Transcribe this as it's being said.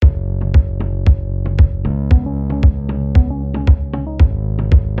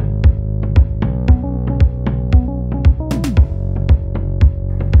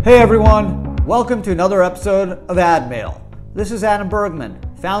Hey everyone, welcome to another episode of Ad Mail. This is Adam Bergman,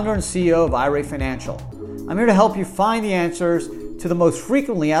 founder and CEO of IRA Financial. I'm here to help you find the answers to the most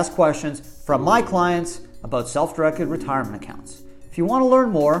frequently asked questions from my clients about self-directed retirement accounts. If you want to learn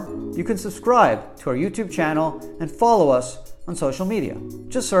more, you can subscribe to our YouTube channel and follow us on social media.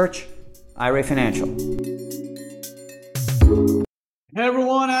 Just search IRA Financial. Hey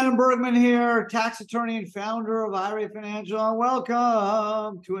everyone, Adam Bergman here, tax attorney and founder of IRA Financial, and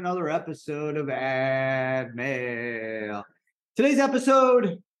welcome to another episode of Ad Mail. Today's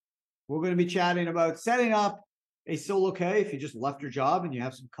episode, we're going to be chatting about setting up a solo K. If you just left your job and you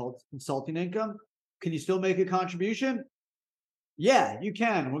have some consulting income, can you still make a contribution? Yeah, you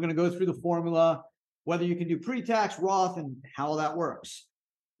can. We're going to go through the formula, whether you can do pre-tax, Roth, and how that works.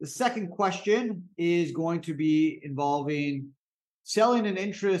 The second question is going to be involving selling an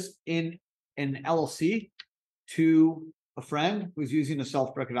interest in an LLC to a friend who's using a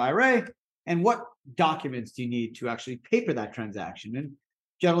self-directed IRA, and what documents do you need to actually paper that transaction? And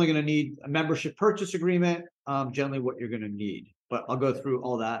generally going to need a membership purchase agreement, generally what you're going to need, but I'll go through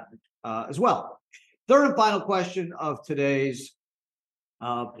all that as well. Third and final question of today's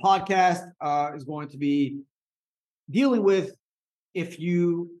podcast is going to be dealing with, if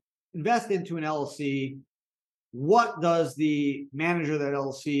you invest into an LLC, what does the manager of that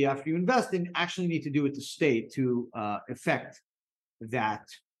LLC, after you invest in, actually need to do with the state to affect that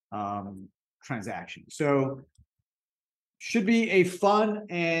transaction? So should be a fun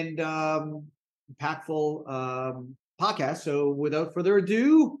and impactful podcast. So without further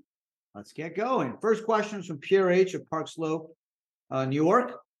ado, let's get going. First question is from Pierre H. of Park Slope, New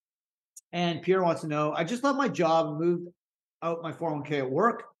York. And Pierre wants to know, I just left my job and moved out my 401k at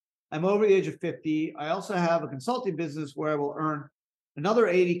work. I'm over the age of 50. I also have a consulting business where I will earn another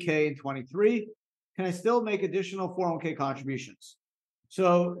 80K in 23. Can I still make additional 401k contributions?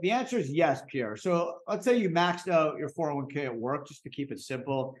 So the answer is yes, Pierre. So let's say you maxed out your 401k at work, just to keep it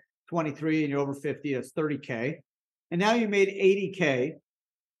simple, 23 and you're over 50, that's 30K. And now you made 80K.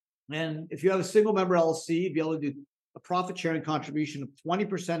 And if you have a single member LLC, you'd be able to do a profit sharing contribution of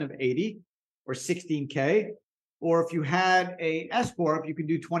 20% of 80 or 16K. Or if you had a S Corp, you can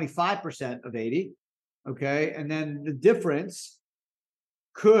do 25% of 80, okay? And then the difference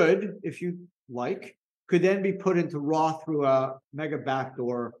could, if you like, could then be put into Roth through a mega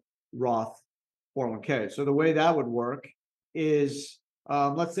backdoor Roth 401k. So the way that would work is,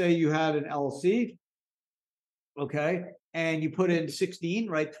 let's say you had an LLC, okay? And you put in 16,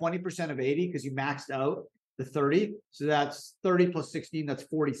 right? 20% of 80 because you maxed out the 30. So that's 30 plus 16, that's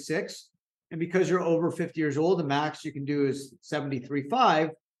 46. And because you're over 50 years old, the max you can do is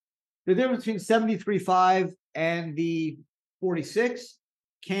 73.5. The difference between 73.5 and the 46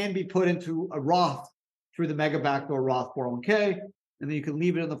 can be put into a Roth through the mega backdoor Roth 401k, and then you can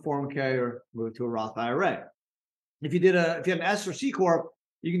leave it in the 401k or move it to a Roth IRA. If you had an S or C Corp,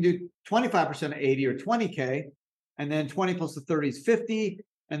 you can do 25% of 80 or 20K, and then 20 plus the 30 is 50,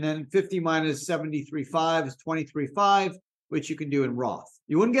 and then 50 minus 73.5 is 23.5, which you can do in Roth.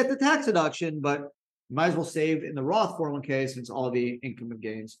 You wouldn't get the tax deduction, but you might as well save in the Roth 401k since all the income and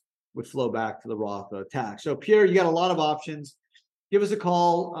gains would flow back to the Roth tax. So Pierre, you got a lot of options. Give us a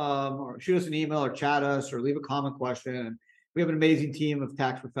call or shoot us an email or chat us or leave a comment question. We have an amazing team of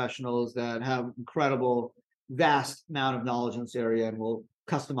tax professionals that have incredible, vast amount of knowledge in this area, and we'll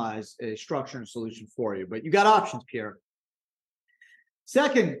customize a structure and solution for you. But you got options, Pierre.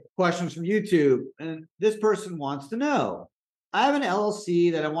 Second question is from YouTube, and this person wants to know, I have an LLC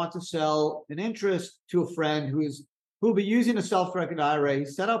that I want to sell an interest to a friend who will be using a self-directed IRA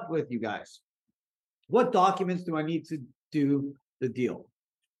set up with you guys. What documents do I need to do the deal?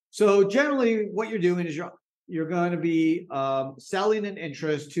 So generally what you're doing is you're going to be selling an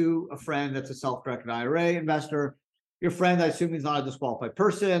interest to a friend that's a self-directed IRA investor. Your friend, I assume, is not a disqualified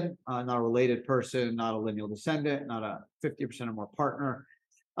person, not a related person, not a lineal descendant, not a 50% or more partner.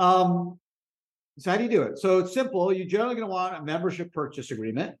 So how do you do it? So it's simple. You're generally going to want a membership purchase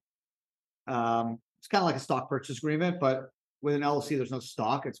agreement. It's kind of like a stock purchase agreement, but with an LLC, there's no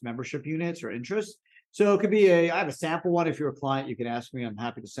stock. It's membership units or interest. So it could be I have a sample one. If you're a client, you can ask me. I'm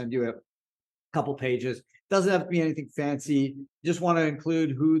happy to send you a couple pages. Doesn't have to be anything fancy. You just want to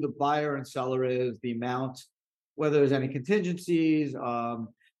include who the buyer and seller is, the amount, whether there's any contingencies.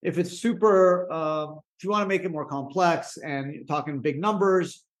 If it's super, if you want to make it more complex and you're talking big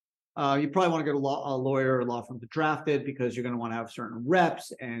numbers, you probably want to get a lawyer or law firm to draft it because you're going to want to have certain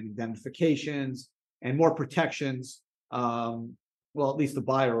reps and indemnifications and more protections. Well, at least the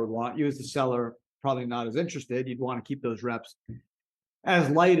buyer would want. You as the seller, probably not as interested. You'd want to keep those reps as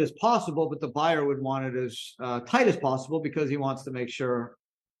light as possible, but the buyer would want it as tight as possible because he wants to make sure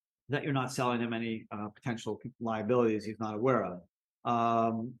that you're not selling him any potential liabilities he's not aware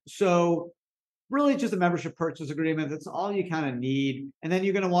of. So really just a membership purchase agreement. That's all you kind of need. And then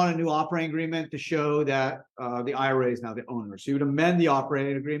you're going to want a new operating agreement to show that the IRA is now the owner. So you would amend the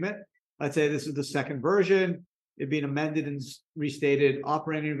operating agreement. Let's say this is the second version. It'd be an amended and restated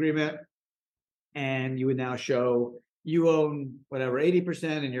operating agreement. And you would now show you own whatever 80%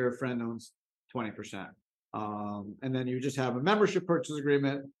 and your friend owns 20%. And then you just have a membership purchase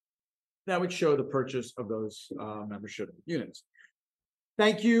agreement that would show the purchase of those membership units.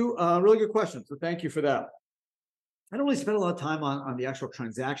 Thank you. Really good question. So thank you for that. I don't really spend a lot of time on the actual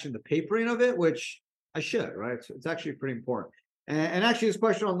transaction, the papering of it, which I should, right? It's actually pretty important. And actually, this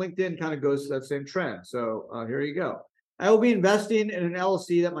question on LinkedIn kind of goes to that same trend. So here you go. I will be investing in an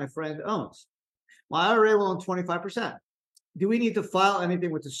LLC that my friend owns. My IRA will own 25%. Do we need to file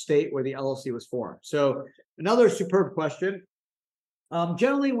anything with the state where the LLC was formed? So another superb question.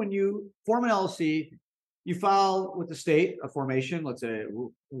 Generally, when you form an LLC, you file with the state a formation, let's say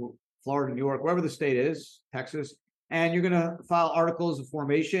Florida, New York, wherever the state is, Texas, and you're going to file articles of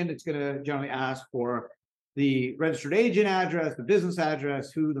formation. It's going to generally ask for the registered agent address, the business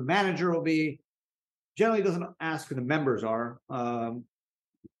address, who the manager will be. Generally doesn't ask who the members are. I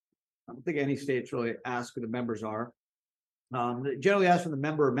don't think any states really ask who the members are. They generally ask for the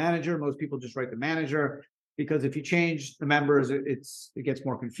member or manager. Most people just write the manager, because if you change the members, it gets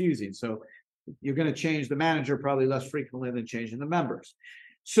more confusing. So you're going to change the manager probably less frequently than changing the members.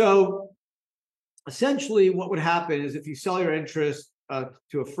 So essentially what would happen is if you sell your interest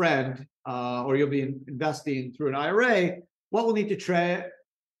to a friend, or you'll be investing through an IRA, what will need to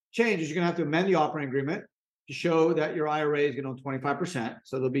change is you're going to have to amend the operating agreement to show that your IRA is going to own 25%.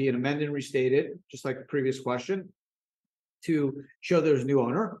 So there'll be an amended and restated, just like the previous question, to show there's a new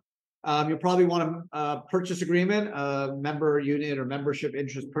owner. You'll probably want a purchase agreement, a member unit or membership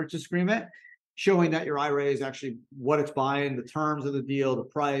interest purchase agreement, showing that your IRA is actually what it's buying, the terms of the deal, the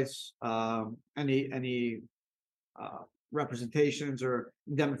price, any representations or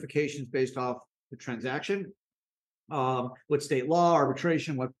indemnifications based off the transaction, what state law,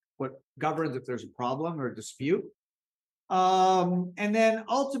 arbitration, what governs if there's a problem or a dispute. And then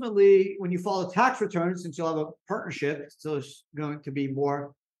ultimately, when you file a tax return, since you'll have a partnership, so it's going to be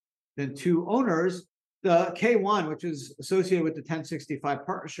more than two owners, the K1, which is associated with the 1065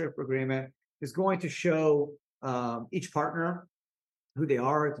 partnership agreement, is going to show each partner who they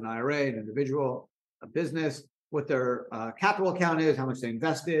are. It's an IRA, an individual, a business, what their capital account is, how much they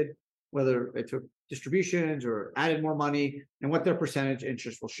invested, whether they took distributions or added more money, and what their percentage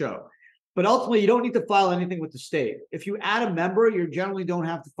interest will show. But ultimately, you don't need to file anything with the state. If you add a member, you generally don't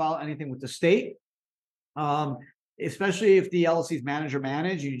have to file anything with the state, especially if the LLC's manager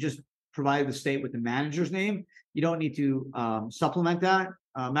managed. You just provide the state with the manager's name. You don't need to supplement that.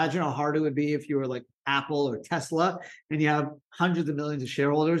 Imagine how hard it would be if you were like Apple or Tesla and you have hundreds of millions of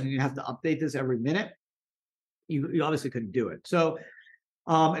shareholders and you have to update this every minute. You obviously couldn't do it. So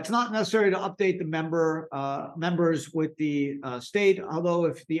it's not necessary to update the members with the state, although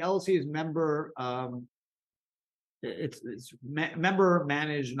if the LLC is member, it's member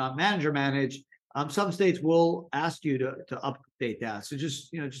managed, not manager managed. Some states will ask you to update that. So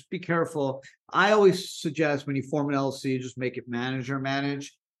just be careful. I always suggest when you form an LLC, just make it manager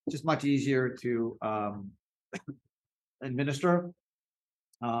managed. It's just much easier to administer.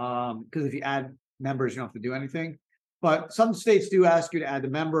 Because if you add members, you don't have to do anything. But some states do ask you to add the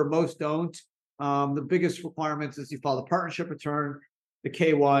member. Most don't. The biggest requirements is you file the partnership return. The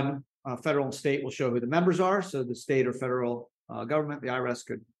K1, federal and state, will show who the members are. So the state or federal government, the IRS,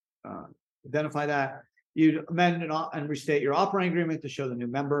 could identify that. You'd amend and restate your operating agreement to show the new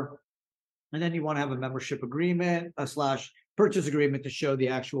member. And then you want to have a membership agreement / purchase agreement to show the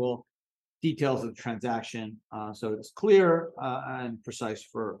actual details of the transaction. So it's clear and precise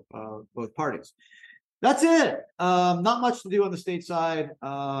for both parties. That's it. Not much to do on the state side,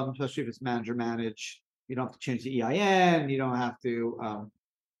 especially if it's manager managed. You don't have to change the EIN. You don't have to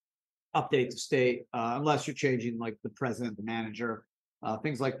update the state unless you're changing like the president, the manager,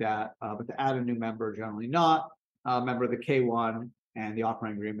 things like that. But to add a new member, generally not. Member of the K1 and the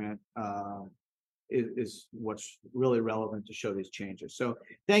operating agreement is what's really relevant to show these changes. So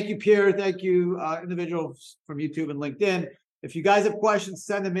thank you, Pierre. Thank you, individuals from YouTube and LinkedIn. If you guys have questions,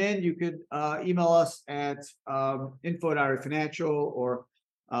 send them in. You could email us at info@IRAFinancial, or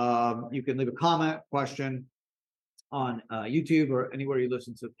you can leave a comment, question on YouTube or anywhere you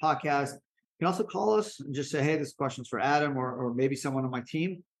listen to the podcast. You can also call us and just say, hey, this question's for Adam or maybe someone on my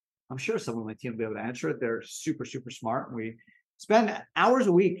team. I'm sure someone on my team will be able to answer it. They're super, super smart. We spend hours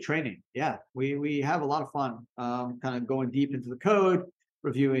a week training. Yeah, we have a lot of fun kind of going deep into the code,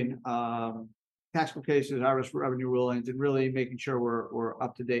 reviewing taxable cases, IRS revenue rulings, and really making sure we're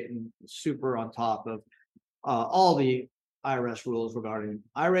up to date and super on top of all the IRS rules regarding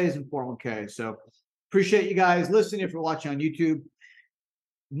IRAs and 401k. So appreciate you guys listening. If you're watching on YouTube,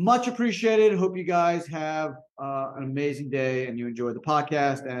 much appreciated. Hope you guys have an amazing day and you enjoy the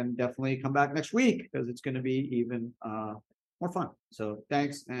podcast, and definitely come back next week because it's going to be even more fun. So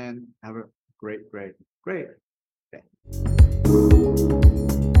thanks and have a great day.